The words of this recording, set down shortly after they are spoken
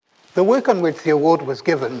The work on which the award was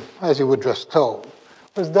given, as you were just told,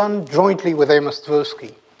 was done jointly with Amos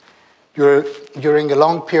Tversky during a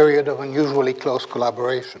long period of unusually close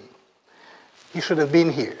collaboration. You should have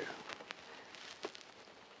been here.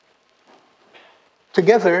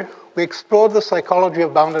 Together, we explored the psychology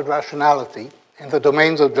of bounded rationality in the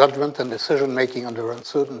domains of judgment and decision-making under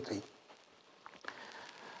uncertainty.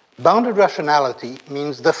 Bounded rationality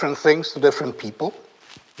means different things to different people.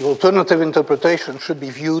 The alternative interpretation should be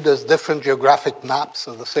viewed as different geographic maps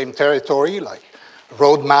of the same territory, like a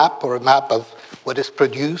road map or a map of what is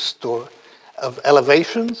produced or of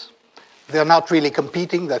elevations. They're not really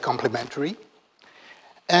competing, they're complementary.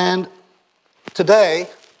 And today,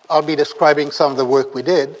 I'll be describing some of the work we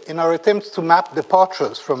did in our attempts to map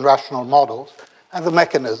departures from rational models and the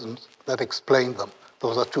mechanisms that explain them.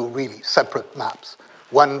 Those are two really separate maps.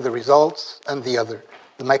 One, the results, and the other,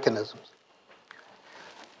 the mechanisms.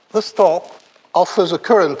 This talk offers a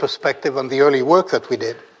current perspective on the early work that we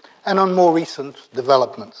did and on more recent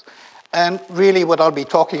developments. And really what I'll be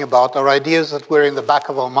talking about are ideas that were in the back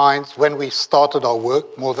of our minds when we started our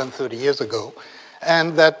work more than 30 years ago,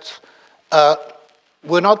 and that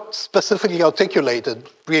were not specifically articulated,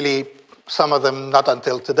 really, some of them not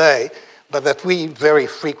until today, but that we very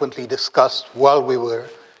frequently discussed while we were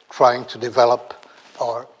trying to develop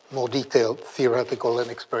our more detailed theoretical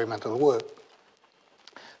and experimental work.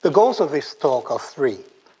 The goals of this talk are three.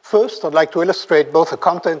 First, I'd like to illustrate both the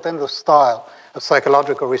content and the style of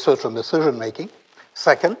psychological research on decision-making.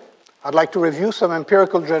 Second, I'd like to review some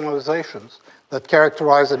empirical generalizations that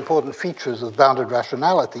characterize important features of bounded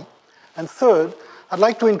rationality. And third, I'd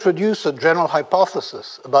like to introduce a general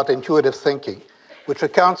hypothesis about intuitive thinking, which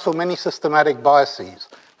accounts for many systematic biases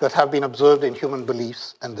that have been observed in human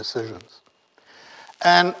beliefs and decisions.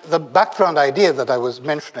 And the background idea that I was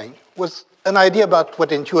mentioning was an idea about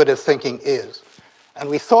what intuitive thinking is. And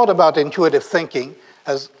we thought about intuitive thinking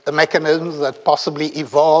as a mechanism that possibly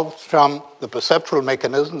evolved from the perceptual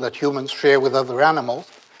mechanism that humans share with other animals,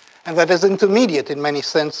 and that is intermediate in many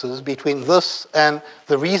senses between this and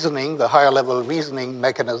the reasoning, the higher level reasoning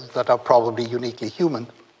mechanisms that are probably uniquely human.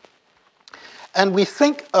 And we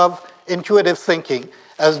think of intuitive thinking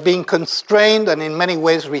as being constrained and in many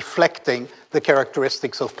ways reflecting the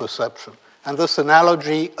characteristics of perception. And this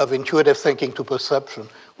analogy of intuitive thinking to perception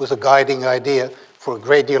was a guiding idea for a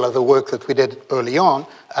great deal of the work that we did early on,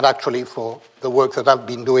 and actually for the work that I've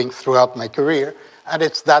been doing throughout my career. And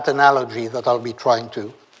it's that analogy that I'll be trying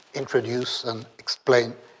to introduce and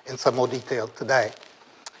explain in some more detail today.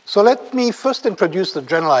 So let me first introduce the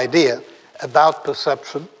general idea about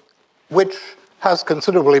perception, which has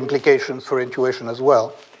considerable implications for intuition as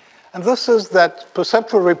well. And this is that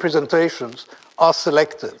perceptual representations are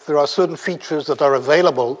selective. There are certain features that are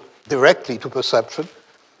available directly to perception,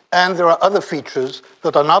 and there are other features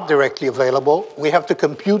that are not directly available. We have to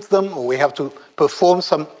compute them, or we have to perform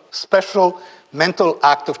some special mental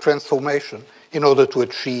act of transformation in order to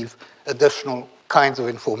achieve additional kinds of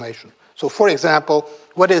information. So for example,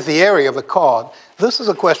 what is the area of a card? This is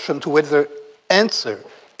a question to which the answer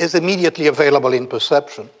is immediately available in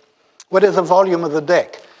perception. What is the volume of the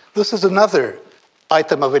deck? This is another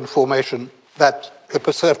item of information that the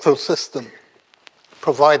perceptual system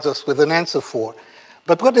provides us with an answer for.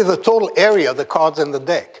 But what is the total area of the cards in the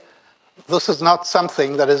deck? This is not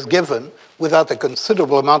something that is given without a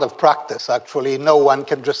considerable amount of practice. Actually, no one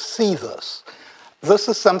can just see this. This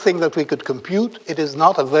is something that we could compute. It is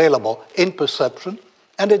not available in perception,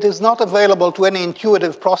 and it is not available to any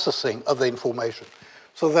intuitive processing of the information.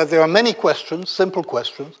 So that there are many questions, simple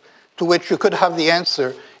questions, to which you could have the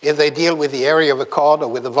answer if they deal with the area of a card or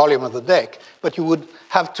with the volume of the deck, but you would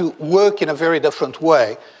have to work in a very different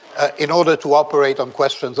way in order to operate on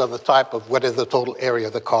questions of the type of what is the total area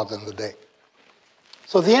of the cards in the deck.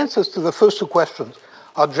 So the answers to the first two questions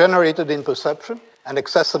are generated in perception and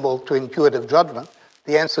accessible to intuitive judgment.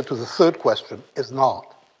 The answer to the third question is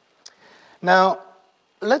not. Now,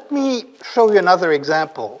 let me show you another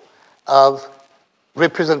example of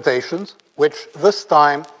representations, which this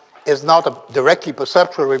time is not a directly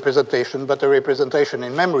perceptual representation, but a representation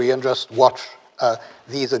in memory, and just watch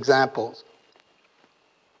these examples.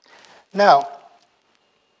 Now,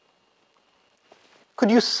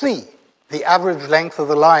 could you see the average length of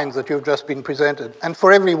the lines that you've just been presented? And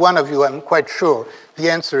for every one of you, I'm quite sure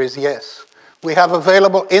the answer is yes. We have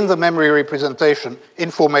available in the memory representation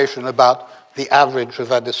information about the average of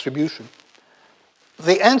that distribution.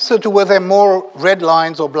 The answer to whether more red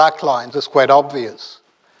lines or black lines is quite obvious.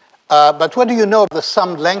 But what do you know of the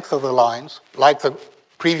summed length of the lines, like the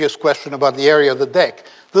previous question about the area of the deck.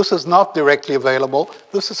 This is not directly available.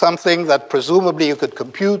 This is something that presumably you could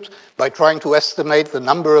compute by trying to estimate the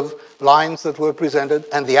number of lines that were presented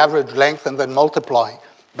and the average length and then multiplying.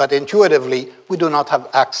 But intuitively, we do not have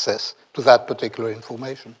access to that particular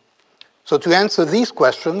information. So to answer these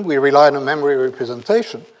questions, we rely on a memory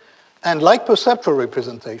representation. And like perceptual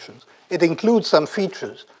representations, it includes some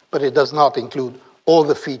features, but it does not include all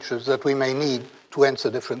the features that we may need to answer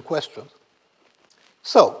different questions.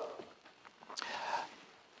 So,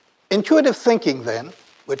 intuitive thinking then,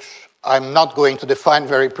 which I'm not going to define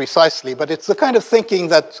very precisely, but it's the kind of thinking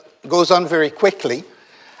that goes on very quickly,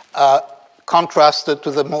 contrasted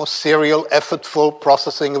to the more serial, effortful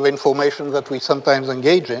processing of information that we sometimes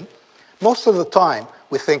engage in. Most of the time,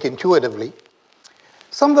 we think intuitively.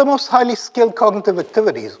 Some of the most highly skilled cognitive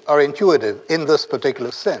activities are intuitive in this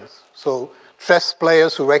particular sense. So chess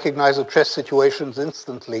players who recognize the chess situations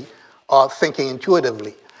instantly are thinking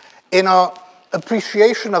intuitively. In our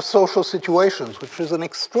appreciation of social situations, which is an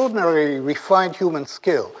extraordinarily refined human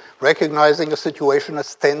skill, recognizing a situation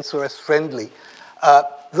as tense or as friendly,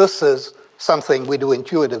 this is something we do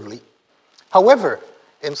intuitively. However,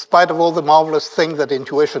 in spite of all the marvelous things that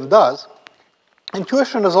intuition does,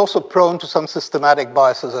 intuition is also prone to some systematic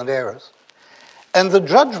biases and errors. And the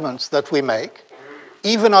judgments that we make,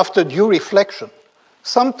 even after due reflection,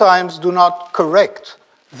 sometimes do not correct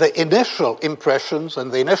the initial impressions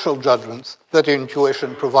and the initial judgments that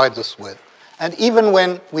intuition provides us with. And even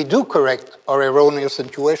when we do correct our erroneous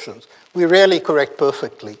intuitions, we rarely correct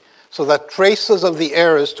perfectly, so that traces of the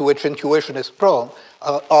errors to which intuition is prone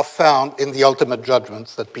are found in the ultimate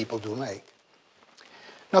judgments that people do make.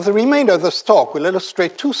 Now, the remainder of this talk will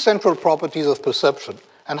illustrate two central properties of perception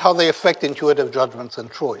and how they affect intuitive judgments and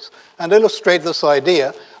choice, and illustrate this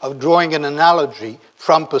idea of drawing an analogy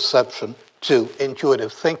from perception to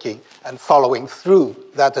intuitive thinking and following through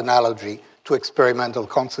that analogy to experimental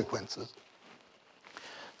consequences.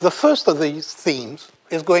 The first of these themes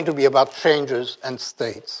is going to be about changes and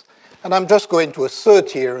states. And I'm just going to assert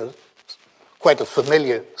here, quite a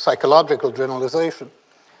familiar psychological generalization,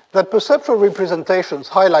 that perceptual representations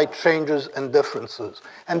highlight changes and differences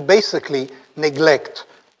and basically neglect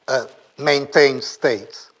maintained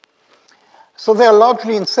states. So they are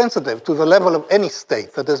largely insensitive to the level of any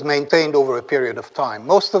state that is maintained over a period of time.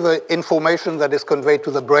 Most of the information that is conveyed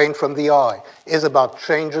to the brain from the eye is about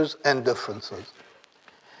changes and differences.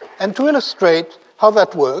 And to illustrate how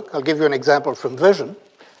that works, I'll give you an example from vision.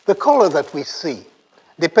 The color that we see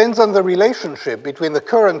depends on the relationship between the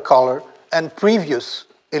current color and previous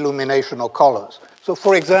illumination or colors. So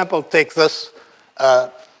for example, take this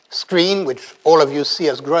screen, which all of you see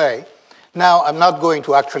as gray. Now, I'm not going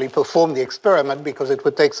to actually perform the experiment because it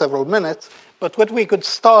would take several minutes, but what we could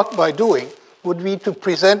start by doing would be to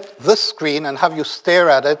present this screen and have you stare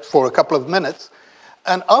at it for a couple of minutes.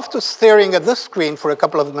 And after staring at this screen for a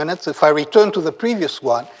couple of minutes, if I return to the previous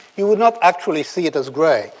one, you would not actually see it as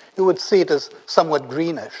gray. You would see it as somewhat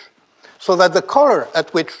greenish. So that the color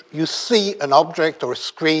at which you see an object or a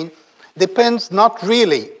screen depends not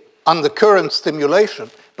really on the current stimulation,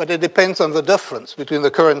 but it depends on the difference between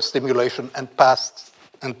the current stimulation and past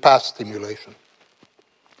stimulation.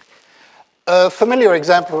 A familiar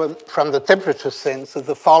example from the temperature sense is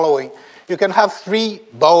the following. You can have three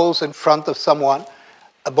bowls in front of someone,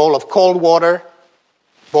 a bowl of cold water,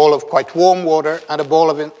 a bowl of quite warm water, and a bowl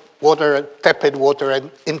of water, tepid water at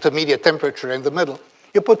intermediate temperature in the middle.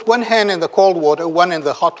 You put one hand in the cold water, one in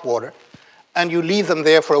the hot water, and you leave them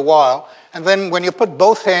there for a while. And then when you put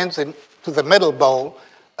both hands into the middle bowl,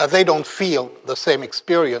 they don't feel the same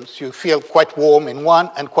experience. You feel quite warm in one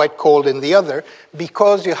and quite cold in the other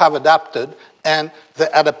because you have adapted, and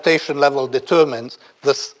the adaptation level determines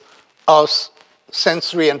our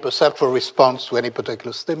sensory and perceptual response to any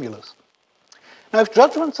particular stimulus. Now, if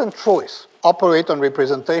judgments and choice operate on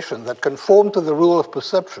representation that conform to the rule of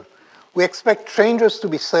perception, we expect changes to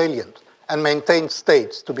be salient and maintained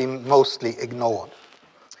states to be mostly ignored.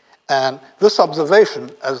 And this observation,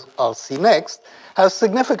 as I'll see next, has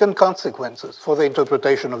significant consequences for the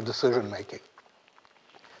interpretation of decision-making.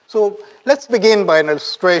 So let's begin by an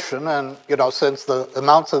illustration, and since the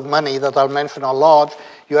amounts of money that I'll mention are large,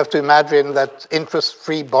 you have to imagine that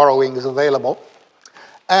interest-free borrowing is available.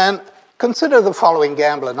 And consider the following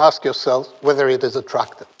gamble and ask yourself whether it is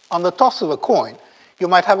attractive. On the toss of a coin, you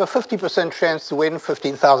might have a 50% chance to win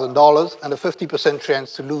 $15,000 and a 50%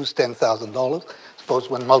 chance to lose $10,000. Suppose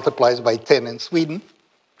one multiplies by 10 in Sweden.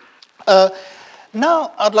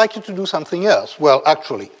 Now, I'd like you to do something else. Well,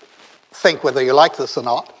 actually, think whether you like this or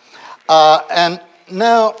not. And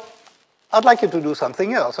now, I'd like you to do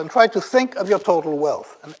something else and try to think of your total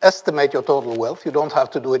wealth and estimate your total wealth. You don't have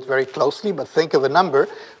to do it very closely, but think of a number,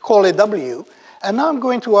 call it W. And now I'm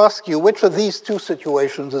going to ask you which of these two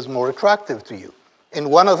situations is more attractive to you. In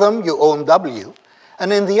one of them, you own W,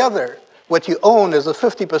 and in the other, what you own is a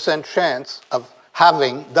 50% chance of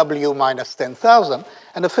having W minus 10,000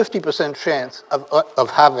 and a 50% chance of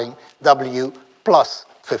having W plus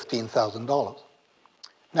 $15,000.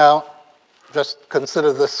 Now, just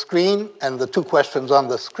consider the screen and the two questions on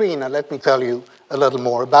the screen, and let me tell you a little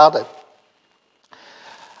more about it.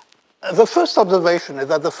 The first observation is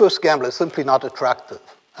that the first gamble is simply not attractive.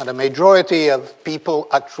 And a majority of people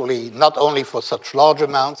actually, not only for such large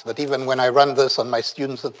amounts, but even when I run this on my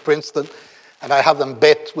students at Princeton, and I have them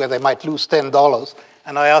bet where they might lose $10,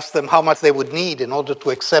 and I ask them how much they would need in order to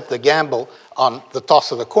accept the gamble on the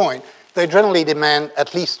toss of a coin, they generally demand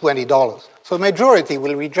at least $20. So a majority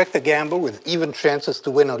will reject a gamble with even chances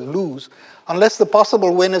to win or lose unless the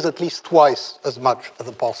possible win is at least twice as much as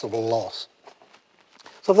the possible loss.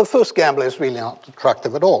 So the first gamble is really not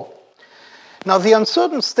attractive at all. Now, the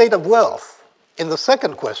uncertain state of wealth in the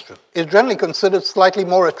second question is generally considered slightly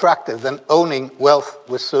more attractive than owning wealth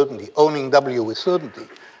with certainty, owning W with certainty.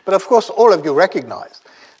 But of course, all of you recognize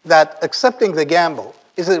that accepting the gamble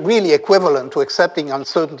is really equivalent to accepting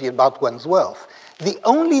uncertainty about one's wealth. The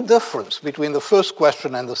only difference between the first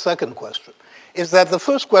question and the second question is that the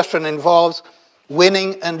first question involves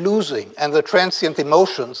winning and losing and the transient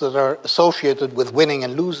emotions that are associated with winning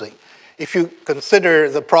and losing. If you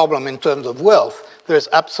consider the problem in terms of wealth, there's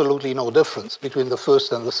absolutely no difference between the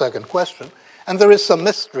first and the second question, and there is some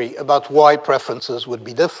mystery about why preferences would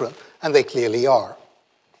be different, and they clearly are.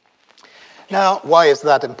 Now, why is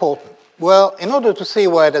that important? Well, in order to see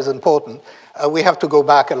why it is important, we have to go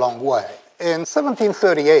back a long way. In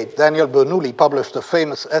 1738, Daniel Bernoulli published a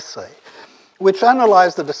famous essay which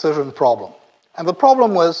analyzed the decision problem. And the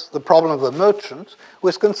problem was the problem of a merchant who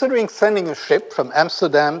is considering sending a ship from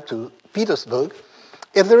Amsterdam to Petersburg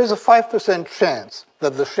if there is a 5% chance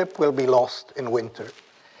that the ship will be lost in winter.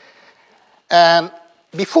 And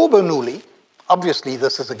before Bernoulli, obviously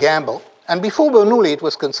this is a gamble, and before Bernoulli it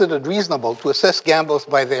was considered reasonable to assess gambles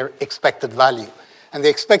by their expected value. And the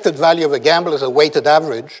expected value of a gamble is a weighted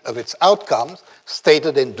average of its outcomes,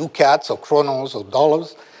 stated in ducats or kronos or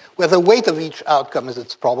dollars, where the weight of each outcome is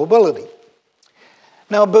its probability.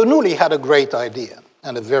 Now, Bernoulli had a great idea,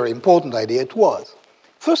 and a very important idea it was.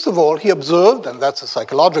 First of all, he observed, and that's a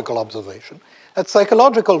psychological observation, that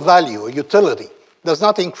psychological value or utility does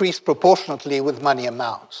not increase proportionately with money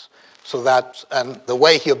amounts. So that, and the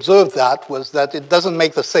way he observed that was that it doesn't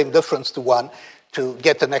make the same difference to one to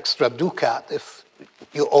get an extra ducat if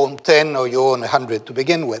you own 10 or you own 100 to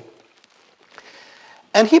begin with.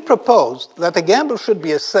 And he proposed that a gamble should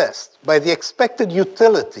be assessed by the expected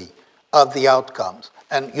utility of the outcomes.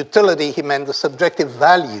 And utility, he meant the subjective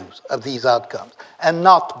values of these outcomes, and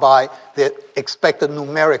not by the expected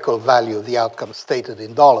numerical value of the outcome stated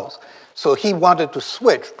in dollars. So he wanted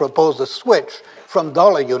to propose a switch from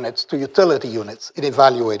dollar units to utility units in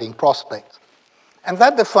evaluating prospects. And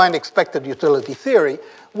that defined expected utility theory,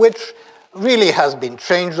 which really has been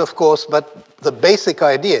changed, of course, but the basic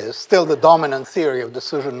idea is still the dominant theory of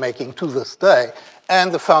decision-making to this day,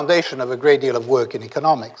 and the foundation of a great deal of work in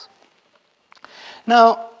economics.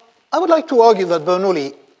 Now, I would like to argue that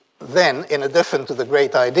Bernoulli then, in addition to the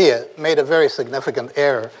great idea, made a very significant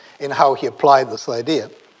error in how he applied this idea.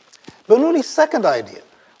 Bernoulli's second idea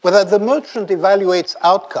was that the merchant evaluates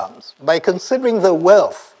outcomes by considering the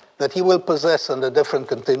wealth that he will possess under different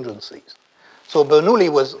contingencies. So Bernoulli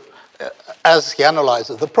was, as he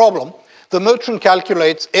analyzes the problem, the merchant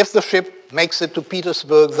calculates if the ship makes it to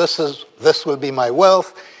Petersburg, this will be my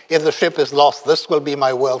wealth. If the ship is lost, this will be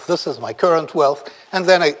my wealth. This is my current wealth. And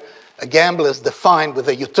then a gamble is defined with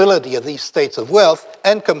the utility of these states of wealth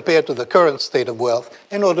and compared to the current state of wealth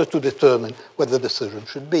in order to determine what the decision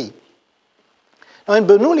should be. Now, in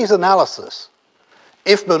Bernoulli's analysis,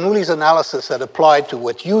 if Bernoulli's analysis had applied to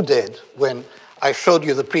what you did when I showed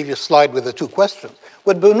you the previous slide with the two questions,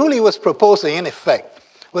 what Bernoulli was proposing, in effect,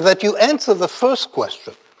 was that you answer the first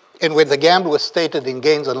question, in which the gamble was stated in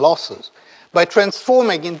gains and losses, by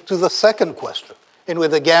transforming into the second question, in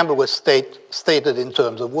which the gamble was stated in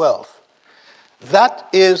terms of wealth. That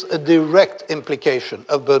is a direct implication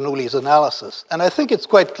of Bernoulli's analysis, and I think it's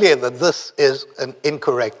quite clear that this is an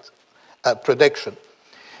incorrect prediction.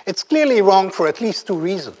 It's clearly wrong for at least two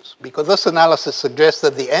reasons, because this analysis suggests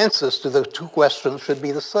that the answers to the two questions should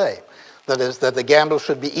be the same. That is, that the gamble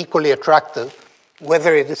should be equally attractive,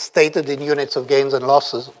 whether it is stated in units of gains and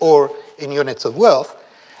losses or in units of wealth.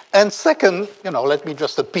 And second, let me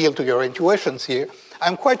just appeal to your intuitions here.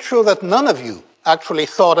 I'm quite sure that none of you actually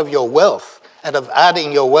thought of your wealth and of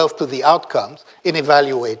adding your wealth to the outcomes in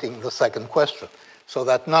evaluating the second question, so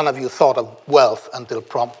that none of you thought of wealth until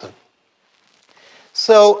prompted.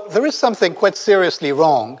 So there is something quite seriously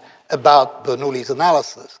wrong about Bernoulli's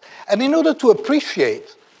analysis. And in order to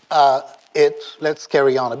appreciate it, let's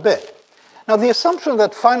carry on a bit. Now, the assumption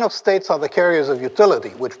that final states are the carriers of utility,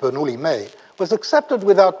 which Bernoulli made, was accepted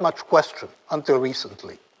without much question until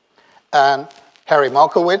recently. And Harry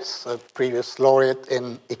Markowitz, a previous laureate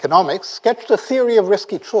in economics, sketched a theory of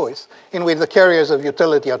risky choice in which the carriers of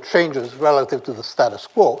utility are changes relative to the status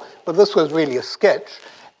quo, but this was really a sketch.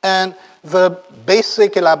 And the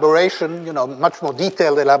basic elaboration, much more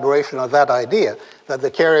detailed elaboration of that idea, that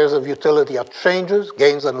the carriers of utility are changes,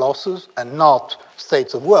 gains and losses, and not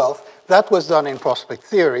states of wealth, that was done in prospect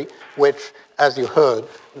theory, which, as you heard,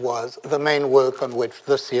 was the main work on which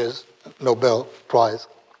this year's Nobel Prize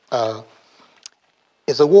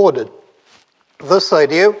is awarded. This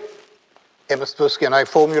idea, Amos Tversky and I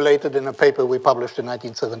formulated in a paper we published in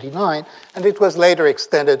 1979, and it was later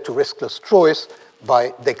extended to riskless choice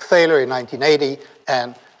by Dick Thaler in 1980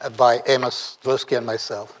 and by Amos Tversky and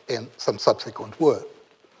myself in some subsequent work.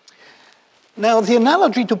 Now, the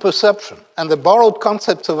analogy to perception and the borrowed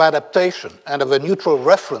concepts of adaptation and of a neutral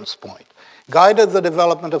reference point guided the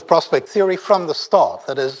development of prospect theory from the start,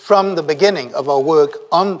 that is, from the beginning of our work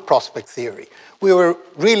on prospect theory. We were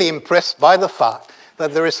really impressed by the fact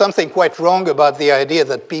that there is something quite wrong about the idea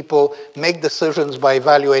that people make decisions by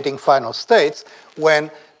evaluating final states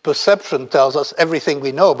when perception tells us, everything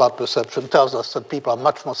we know about perception tells us that people are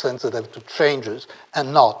much more sensitive to changes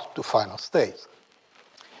and not to final states.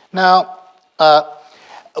 Now,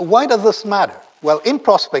 why does this matter? Well, in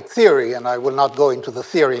prospect theory, and I will not go into the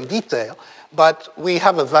theory in detail, but we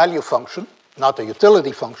have a value function, not a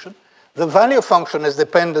utility function. The value function is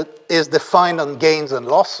defined on gains and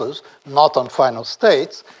losses, not on final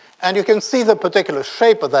states. And you can see the particular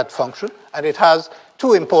shape of that function, and it has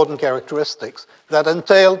two important characteristics that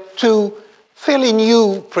entail two fairly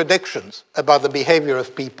new predictions about the behavior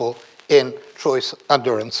of people in choice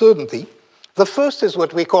under uncertainty. The first is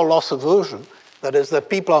what we call loss aversion. That is, that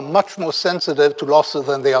people are much more sensitive to losses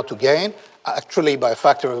than they are to gain, actually by a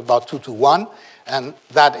factor of about 2 to 1. And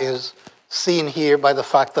that is seen here by the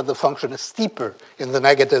fact that the function is steeper in the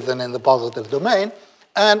negative than in the positive domain.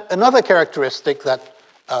 And another characteristic that,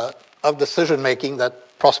 of decision-making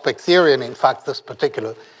that prospect theory, and in fact this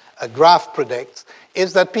particular graph predicts,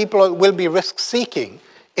 is that people will be risk-seeking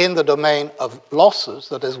in the domain of losses,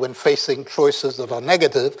 that is, when facing choices that are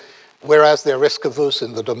negative, whereas they're risk-averse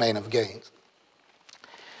in the domain of gains.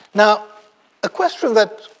 Now, a question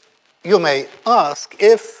that you may ask,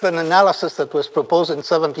 if an analysis that was proposed in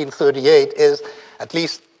 1738 is, at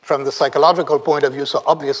least from the psychological point of view, so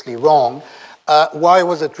obviously wrong, why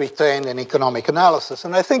was it retained in economic analysis?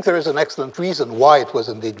 And I think there is an excellent reason why it was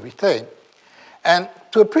indeed retained. And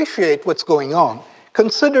to appreciate what's going on,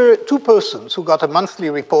 consider two persons who got a monthly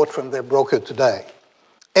report from their broker today.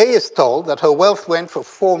 A is told that her wealth went from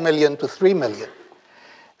 4 million to 3 million.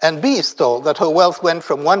 And B is told that her wealth went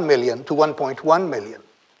from 1 million to 1.1 million.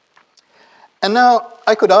 And now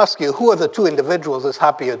I could ask you, who of the two individuals is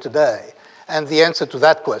happier today? And the answer to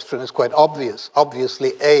that question is quite obvious.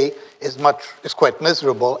 Obviously, A is quite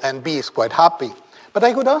miserable and B is quite happy. But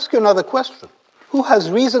I could ask you another question. Who has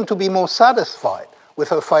reason to be more satisfied with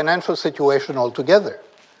her financial situation altogether?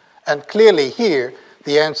 And clearly here,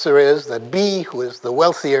 the answer is that B, who is the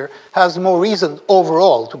wealthier, has more reason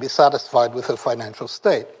overall to be satisfied with her financial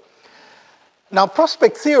state. Now,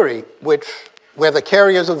 prospect theory, where the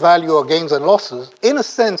carriers of value are gains and losses, in a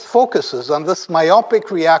sense focuses on this myopic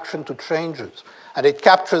reaction to changes. And it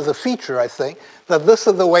captures the feature, I think, that this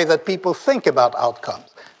is the way that people think about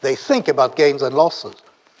outcomes. They think about gains and losses.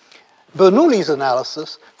 Bernoulli's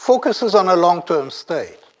analysis focuses on a long-term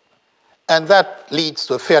state. And that leads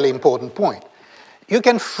to a fairly important point. You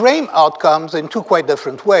can frame outcomes in two quite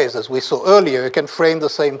different ways. As we saw earlier, you can frame the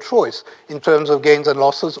same choice in terms of gains and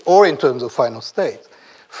losses or in terms of final states.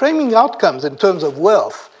 Framing outcomes in terms of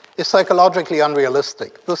wealth is psychologically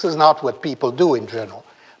unrealistic. This is not what people do in general,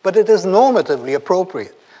 but it is normatively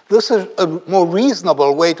appropriate. This is a more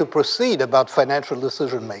reasonable way to proceed about financial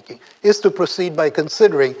decision-making, is to proceed by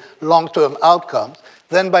considering long-term outcomes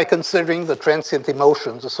than by considering the transient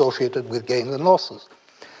emotions associated with gains and losses.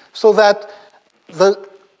 So that the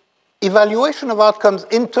evaluation of outcomes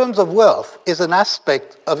in terms of wealth is an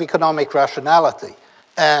aspect of economic rationality.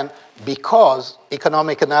 And because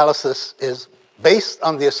economic analysis is based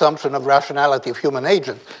on the assumption of rationality of human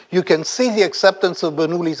agents, you can see the acceptance of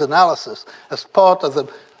Bernoulli's analysis as part of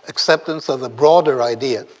the acceptance of the broader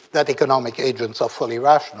idea that economic agents are fully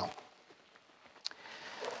rational.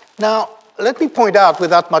 Now, let me point out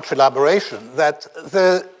without much elaboration that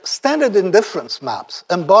the standard indifference maps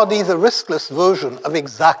embody the riskless version of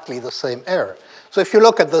exactly the same error. So if you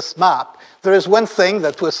look at this map, there is one thing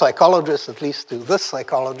that to a psychologist, at least to this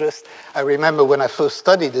psychologist, I remember when I first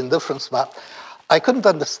studied indifference map, I couldn't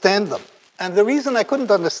understand them. And the reason I couldn't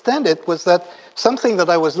understand it was that something that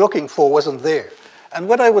I was looking for wasn't there. And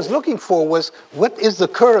what I was looking for was, what is the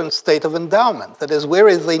current state of endowment? That is, where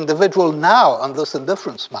is the individual now on this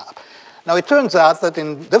indifference map? Now, it turns out that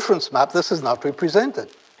in difference map, this is not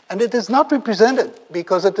represented. And it is not represented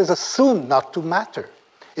because it is assumed not to matter.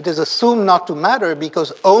 It is assumed not to matter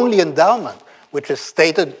because only endowment, which is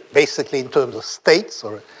stated basically in terms of states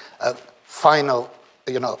or a final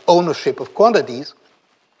ownership of quantities,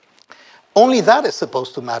 only that is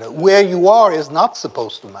supposed to matter. Where you are is not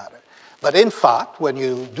supposed to matter. But in fact, when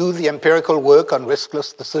you do the empirical work on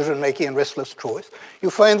riskless decision-making and riskless choice,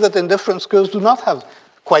 you find that indifference curves do not have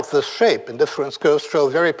quite this shape. Indifference curves show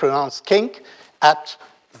a very pronounced kink at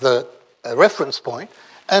the reference point,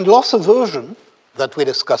 and loss aversion, that we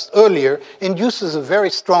discussed earlier, induces a very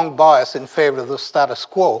strong bias in favor of the status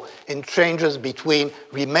quo in changes between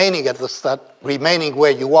remaining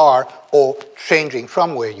where you are or changing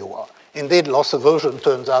from where you are. Indeed, loss aversion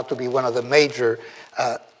turns out to be one of the major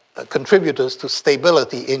contributors to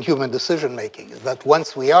stability in human decision-making, is that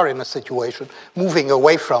once we are in a situation, moving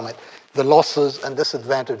away from it, the losses and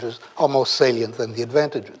disadvantages are more salient than the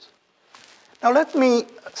advantages. Now let me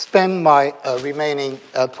spend my remaining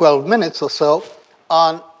 12 minutes or so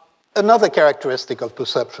on another characteristic of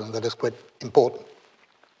perception that is quite important.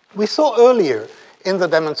 We saw earlier in the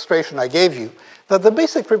demonstration I gave you that the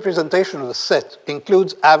basic representation of a set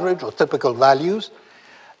includes average or typical values.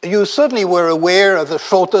 You certainly were aware of the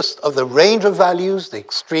shortest of the range of values, the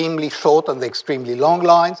extremely short and the extremely long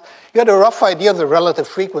lines. You had a rough idea of the relative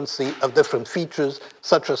frequency of different features,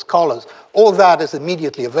 such as colors. All that is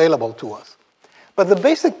immediately available to us. But the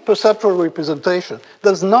basic perceptual representation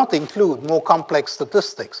does not include more complex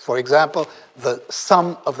statistics. For example, the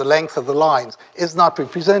sum of the length of the lines is not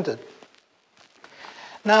represented.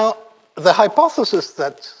 Now, the hypothesis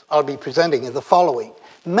that I'll be presenting is the following.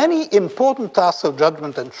 Many important tasks of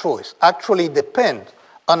judgment and choice actually depend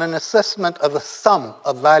on an assessment of the sum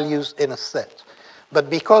of values in a set. But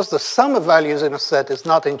because the sum of values in a set is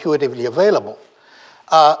not intuitively available,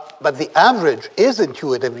 but the average is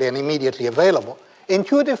intuitively and immediately available,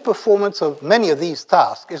 intuitive performance of many of these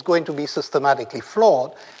tasks is going to be systematically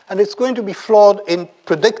flawed, and it's going to be flawed in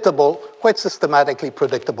predictable, quite systematically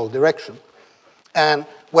predictable direction. And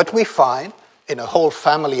what we find in a whole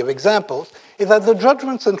family of examples is that the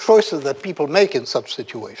judgments and choices that people make in such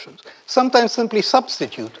situations sometimes simply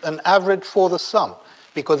substitute an average for the sum,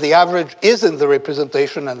 because the average is in the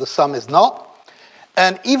representation and the sum is not.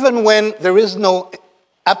 And even when there is no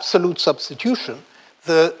absolute substitution,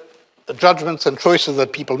 the judgments and choices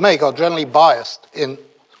that people make are generally biased,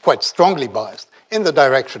 quite strongly biased, in the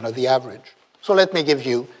direction of the average. So let me give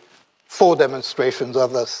you 4 demonstrations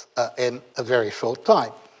of this in a very short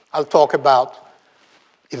time. I'll talk about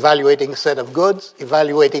evaluating a set of goods,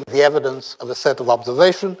 evaluating the evidence of a set of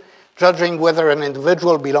observation, judging whether an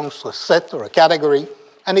individual belongs to a set or a category,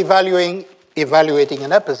 and evaluating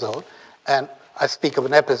an episode. And I speak of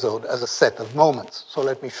an episode as a set of moments. So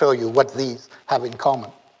let me show you what these have in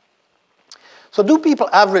common. So do people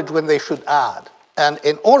average when they should add? And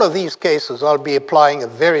in all of these cases, I'll be applying a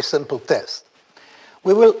very simple test.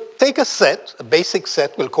 We will take a set, a basic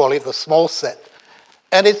set, we'll call it the small set,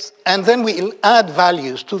 and then we'll add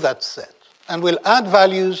values to that set. And we'll add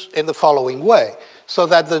values in the following way, so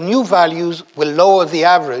that the new values will lower the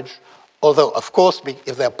average, although, of course,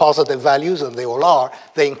 if they're positive values, and they all are,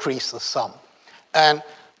 they increase the sum. And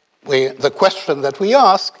the question that we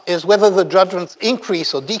ask is whether the judgments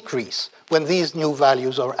increase or decrease when these new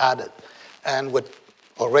values are added. And what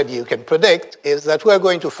already you can predict is that we're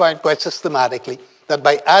going to find quite systematically that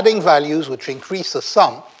by adding values which increase the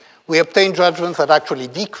sum, we obtain judgments that actually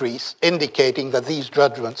decrease, indicating that these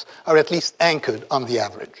judgments are at least anchored on the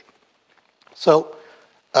average. So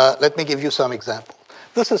let me give you some examples.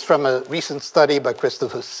 This is from a recent study by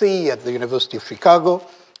Christopher C. at the University of Chicago.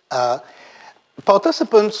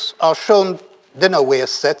 Participants are shown dinnerware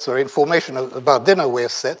sets or information about dinnerware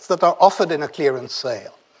sets that are offered in a clearance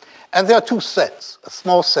sale. And there are 2 sets, a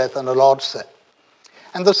small set and a large set.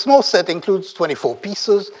 And the small set includes 24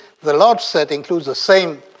 pieces. The large set includes the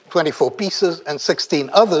same 24 pieces and 16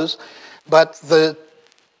 others, but the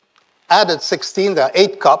added 16, there are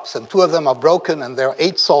 8 cups, and 2 of them are broken, and there are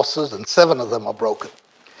 8 saucers, and 7 of them are broken.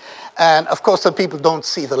 And of course, the people don't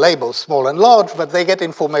see the labels small and large, but they get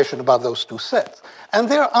information about those two sets. And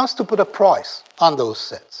they're asked to put a price on those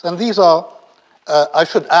sets. And these are, I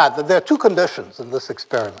should add that there are two conditions in this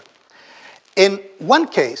experiment. In one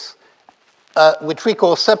case, which we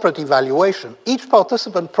call separate evaluation, each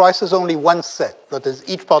participant prices only one set. That is,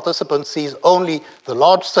 each participant sees only the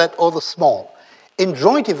large set or the small. In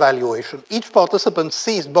joint evaluation, each participant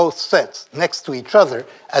sees both sets next to each other,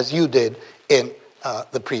 as you did in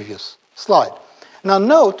the previous slide. Now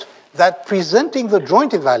note that presenting the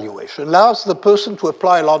joint evaluation allows the person to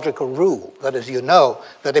apply a logical rule. That is, you know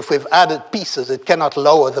that if we've added pieces, it cannot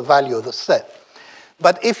lower the value of the set.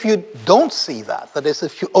 But if you don't see that, that is,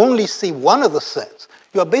 if you only see one of the sets,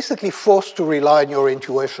 you are basically forced to rely on your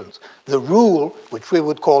intuitions. The rule, which we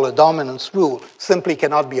would call a dominance rule, simply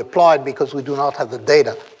cannot be applied because we do not have the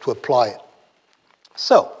data to apply it.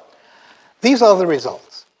 So, these are the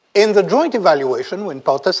results. In the joint evaluation, when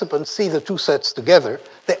participants see the two sets together,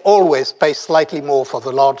 they always pay slightly more for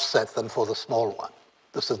the large set than for the small one.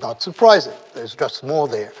 This is not surprising. There's just more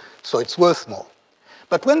there, so it's worth more.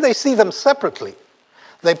 But when they see them separately,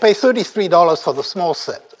 they pay $33 for the small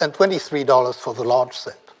set and $23 for the large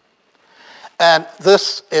set. And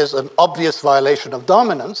this is an obvious violation of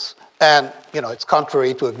dominance, and it's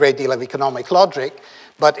contrary to a great deal of economic logic,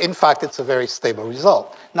 but in fact it's a very stable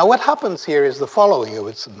result. Now what happens here is the following, I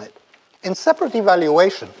would submit. In separate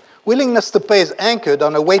evaluation, willingness to pay is anchored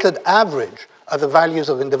on a weighted average of the values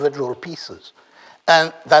of individual pieces.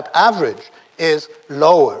 And that average is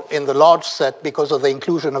lower in the large set because of the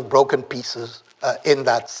inclusion of broken pieces in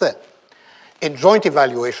that set. In joint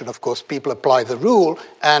evaluation, of course, people apply the rule,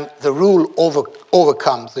 and the rule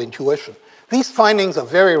overcomes the intuition. These findings are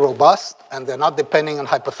very robust, and they're not depending on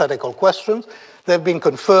hypothetical questions. They've been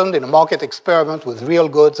confirmed in a market experiment with real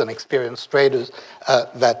goods and experienced traders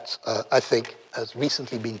that I think has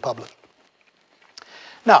recently been published.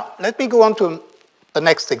 Now, let me go on to the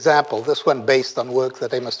next example, this one based on work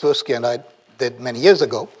that Amos Tversky and I did many years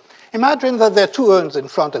ago. Imagine that there are two urns in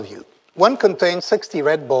front of you. One contains 60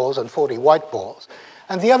 red balls and 40 white balls,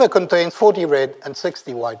 and the other contains 40 red and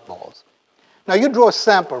 60 white balls. Now you draw a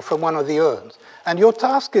sample from one of the urns, and your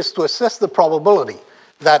task is to assess the probability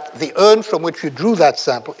that the urn from which you drew that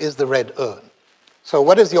sample is the red urn. So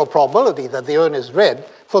what is your probability that the urn is red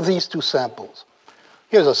for these two samples?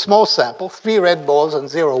 Here's a small sample, 3 red balls and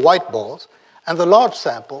 0 white balls, and the large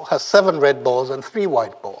sample has 7 red balls and 3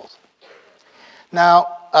 white balls.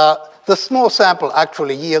 Now, the small sample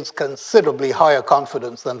actually yields considerably higher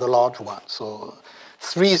confidence than the large one. So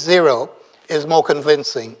 3-0 is more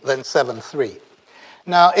convincing than 7-3.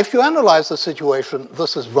 Now, if you analyze the situation,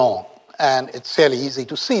 this is wrong. And it's fairly easy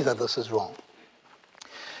to see that this is wrong.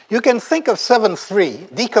 You can think of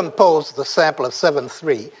 7-3, decompose the sample of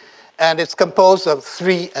 7-3, and it's composed of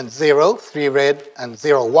 3 and 0, 3 red and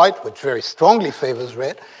 0 white, which very strongly favors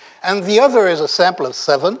red. And the other is a sample of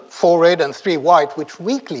 7, 4 red and 3 white, which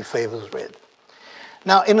weakly favors red.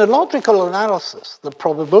 Now, in a logical analysis, the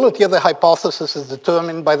probability of the hypothesis is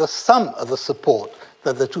determined by the sum of the support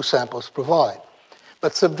that the two samples provide.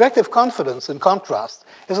 But subjective confidence, in contrast,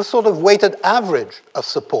 is a sort of weighted average of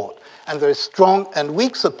support. And there is strong and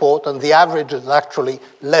weak support, and the average is actually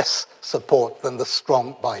less support than the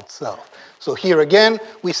strong by itself. So here again,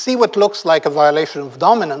 we see what looks like a violation of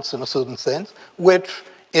dominance in a certain sense, which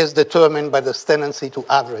is determined by this tendency to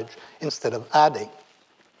average instead of adding.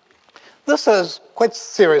 This has quite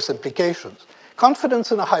serious implications.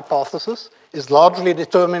 Confidence in a hypothesis is largely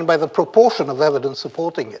determined by the proportion of evidence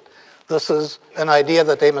supporting it. This is an idea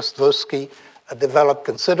that Amos Tversky developed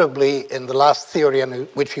considerably in the last theory on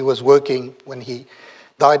which he was working when he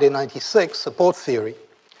died in '96, support theory.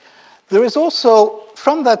 There is also,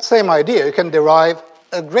 from that same idea, you can derive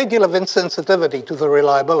a great deal of insensitivity to the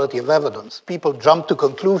reliability of evidence. People jump to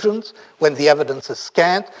conclusions when the evidence is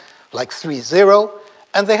scant, like 3-0,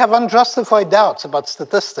 and they have unjustified doubts about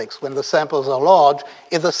statistics when the samples are large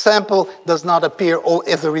if the sample does not appear, or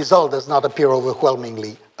if the result does not appear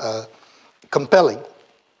overwhelmingly compelling.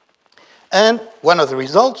 And one of the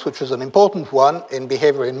results, which is an important one in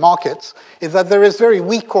behavior in markets, is that there is very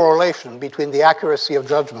weak correlation between the accuracy of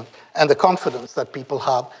judgment and the confidence that people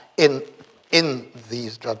have in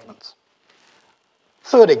these judgments.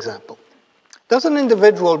 Third example. Does an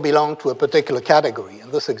individual belong to a particular category?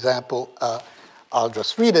 In this example, I'll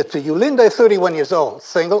just read it to you. Linda is 31 years old,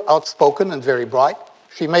 single, outspoken, and very bright.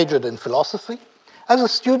 She majored in philosophy. As a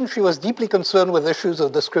student, she was deeply concerned with issues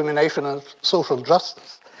of discrimination and social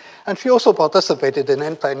justice. And she also participated in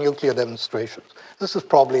anti-nuclear demonstrations. This is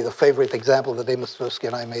probably the favorite example that Amos Tversky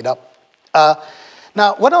and I made up.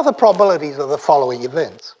 Now, what are the probabilities of the following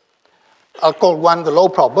events? I'll call one the low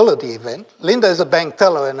probability event. Linda is a bank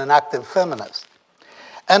teller and an active feminist.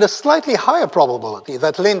 And a slightly higher probability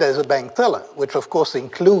that Linda is a bank teller, which of course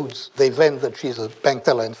includes the event that she's a bank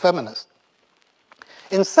teller and feminist.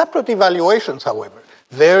 In separate evaluations, however,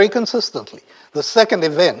 very consistently, the second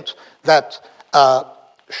event that the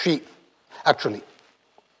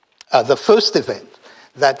first event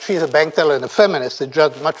that she's a bank teller and a feminist is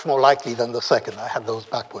judged much more likely than the second. I have those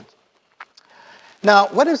backwards. Now,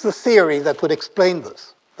 what is the theory that would explain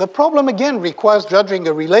this? The problem, again, requires judging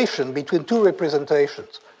a relation between two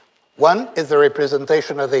representations. One is the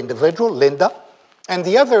representation of the individual, Linda, and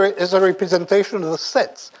the other is a representation of the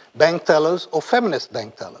sets, bank tellers or feminist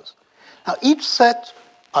bank tellers. Now, each set,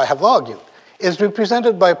 I have argued, is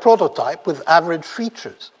represented by a prototype with average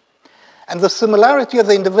features. And the similarity of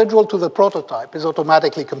the individual to the prototype is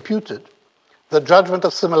automatically computed. The judgment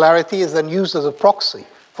of similarity is then used as a proxy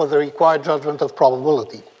for the required judgment of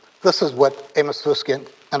probability. This is what Amos Tversky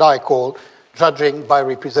and I call judging by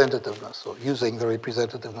representativeness, or using the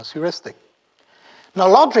representativeness heuristic. Now,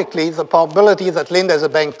 logically, the probability that Linda is a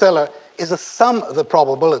bank teller is a sum of the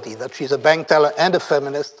probability that she's a bank teller and a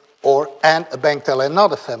feminist, and a bank teller and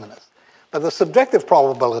not a feminist. But the subjective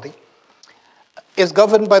probability is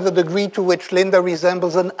governed by the degree to which Linda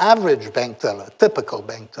resembles an average bank teller, a typical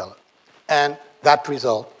bank teller. And that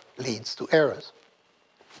result leads to errors.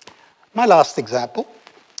 My last example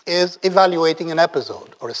is evaluating an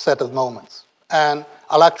episode or a set of moments. And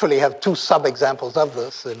I'll actually have two sub-examples of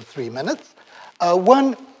this in 3 minutes.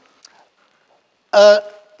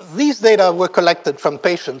 These data were collected from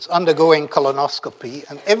patients undergoing colonoscopy,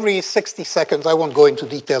 and every 60 seconds, I won't go into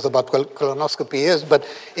details about what colonoscopy is, but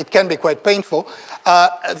it can be quite painful.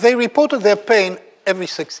 They reported their pain every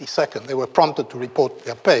 60 seconds. They were prompted to report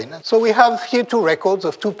their pain. And so we have here two records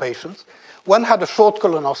of two patients. One had a short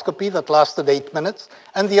colonoscopy that lasted 8 minutes,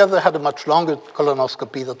 and the other had a much longer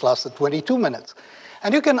colonoscopy that lasted 22 minutes.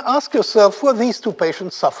 And you can ask yourself, who of these two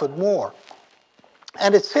patients suffered more?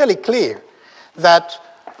 And it's fairly clear that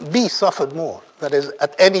B suffered more. That is,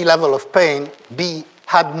 at any level of pain, B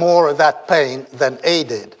had more of that pain than A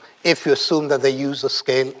did, if you assume that they use a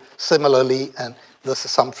scale similarly, and this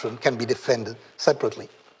assumption can be defended separately.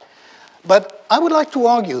 But I would like to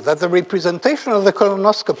argue that the representation of the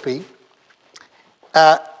colonoscopy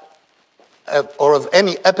or of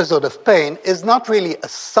any episode of pain is not really a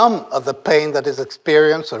sum of the pain that is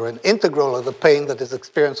experienced or an integral of the pain that is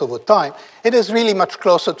experienced over time. It is really much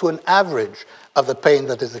closer to an average of the pain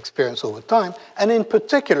that is experienced over time. And in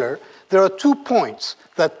particular, there are 2 points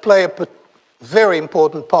that play a very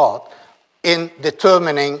important part in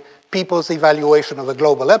determining people's evaluation of a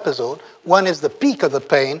global episode. One is the peak of the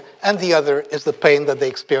pain, and the other is the pain that they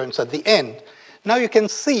experience at the end. Now you can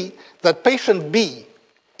see that patient B,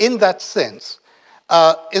 in that sense,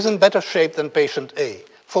 is in better shape than patient A.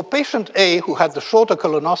 For patient A, who had the shorter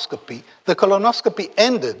colonoscopy, the colonoscopy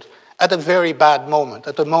ended at a very bad moment,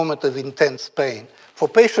 at a moment of intense pain. For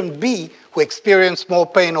patient B, who experienced more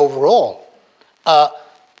pain overall,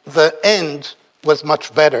 the end was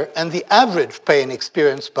much better, and the average pain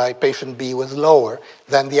experienced by patient B was lower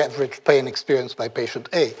than the average pain experienced by patient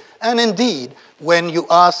A. And indeed, when you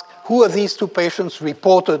ask who of these two patients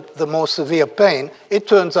reported the more severe pain, it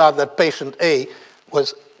turns out that patient A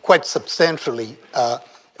was quite substantially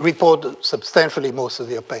reported substantially more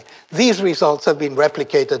severe pain. These results have been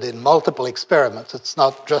replicated in multiple experiments. It's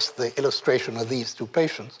not just the illustration of these two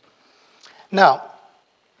patients. Now,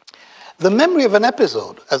 the memory of an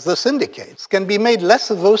episode, as this indicates, can be made less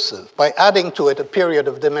aversive by adding to it a period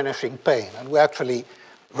of diminishing pain. And we actually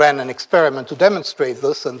ran an experiment to demonstrate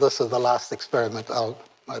this, and this is the last experiment I'll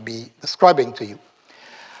be describing to you.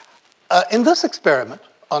 In this experiment,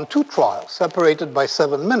 on 2 trials separated by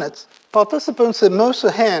 7 minutes, participants immerse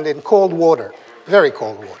a hand in cold water, very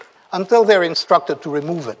cold water, until they're instructed to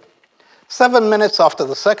remove it. 7 minutes after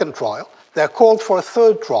the second trial, they're called for a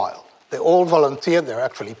third trial. They all volunteer, they're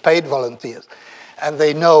actually paid volunteers, and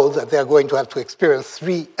they know that they're going to have to experience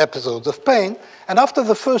 3 episodes of pain. And after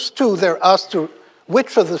the first 2, they're asked to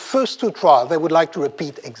which of the first 2 trials they would like to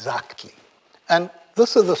repeat exactly. And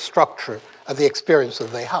this is the structure of the experience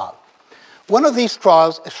that they have. One of these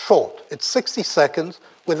trials is short. It's 60 seconds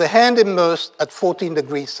with the hand immersed at 14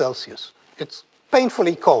 degrees Celsius. It's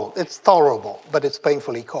painfully cold. It's tolerable, but it's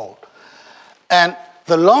painfully cold. And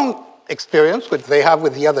the long experience, which they have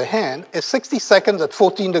with the other hand, is 60 seconds at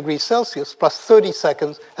 14 degrees Celsius plus 30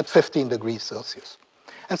 seconds at 15 degrees Celsius.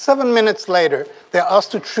 And 7 minutes later, they're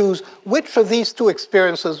asked to choose which of these 2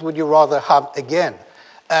 experiences would you rather have again.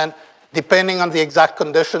 And depending on the exact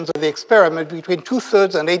conditions of the experiment, between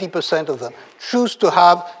 2/3 and 80% of them choose to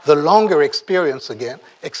have the longer experience again,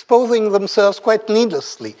 exposing themselves quite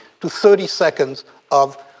needlessly to 30 seconds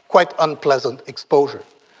of quite unpleasant exposure.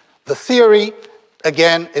 The theory,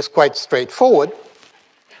 again, is quite straightforward,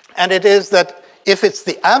 and it is that if it's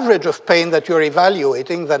the average of pain that you're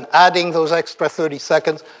evaluating, then adding those extra 30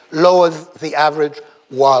 seconds lowers the average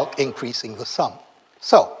while increasing the sum.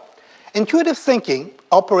 So, intuitive thinking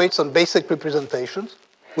operates on basic representations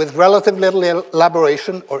with relative little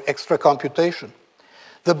elaboration or extra computation.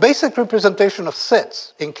 The basic representation of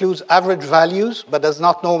sets includes average values, but does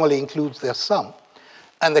not normally include their sum.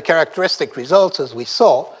 And the characteristic results, as we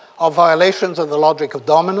saw, are violations of the logic of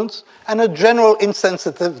dominance and a general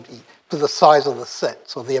insensitivity to the size of the set.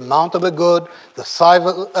 So the amount of a good, the size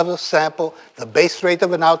of a sample, the base rate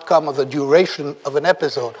of an outcome, or the duration of an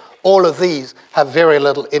episode, all of these have very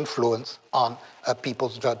little influence on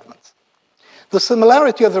people's judgments. The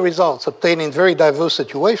similarity of the results obtained in very diverse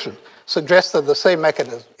situations suggests that the same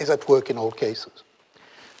mechanism is at work in all cases.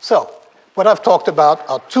 So, what I've talked about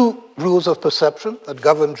are two rules of perception that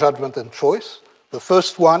govern judgment and choice. The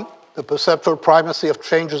first one, the perceptual primacy of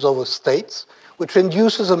changes over states, which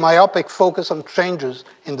induces a myopic focus on changes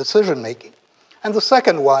in decision-making. And the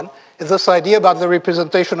second one is this idea about the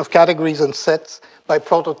representation of categories and sets by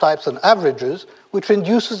prototypes and averages, which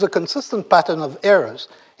induces a consistent pattern of errors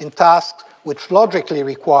in tasks which logically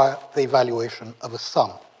require the evaluation of a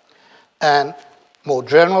sum. And more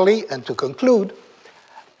generally, and to conclude,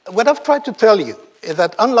 what I've tried to tell you is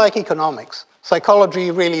that unlike economics, psychology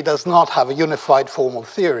really does not have a unified formal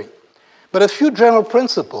theory. But a few general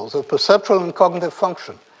principles of perceptual and cognitive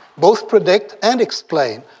function both predict and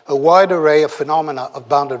explain a wide array of phenomena of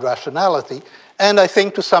bounded rationality, and I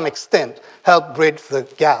think to some extent help bridge the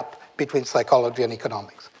gap between psychology and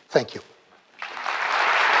economics. Thank you.